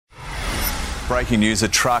Breaking news, a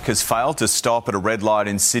truck has failed to stop at a red light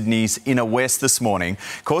in Sydney's Inner West this morning,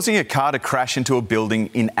 causing a car to crash into a building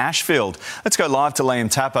in Ashfield. Let's go live to Liam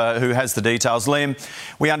Tapper, who has the details. Liam,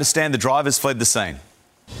 we understand the drivers fled the scene.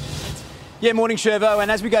 Yeah, morning, Shervo. And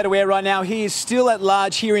as we go to air right now, he is still at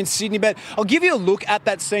large here in Sydney. But I'll give you a look at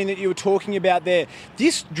that scene that you were talking about there.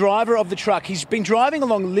 This driver of the truck, he's been driving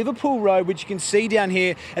along Liverpool Road, which you can see down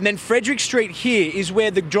here. And then Frederick Street here is where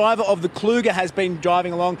the driver of the Kluger has been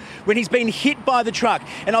driving along when he's been hit by the truck.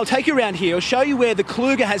 And I'll take you around here. I'll show you where the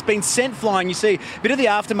Kluger has been sent flying. You see a bit of the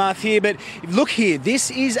aftermath here. But look here, this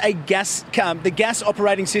is the gas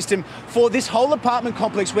operating system for this whole apartment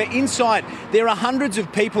complex where inside there are hundreds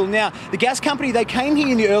of people. Now, the gas company, they came here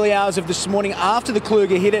in the early hours of this morning after the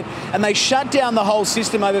Kluger hit it, and they shut down the whole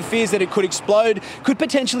system over fears that it could explode, could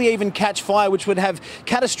potentially even catch fire, which would have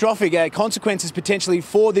catastrophic consequences potentially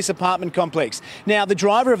for this apartment complex. Now, the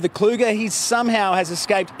driver of the Kluger, he somehow has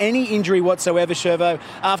escaped any injury whatsoever, Shervo,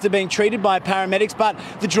 after being treated by paramedics. But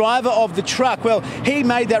the driver of the truck, well, he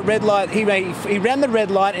made that red light, he ran the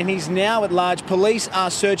red light, and he's now at large. Police are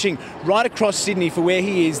searching right across Sydney for where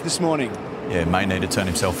he is this morning. Yeah, may need to turn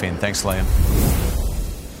himself in. Thanks, Liam.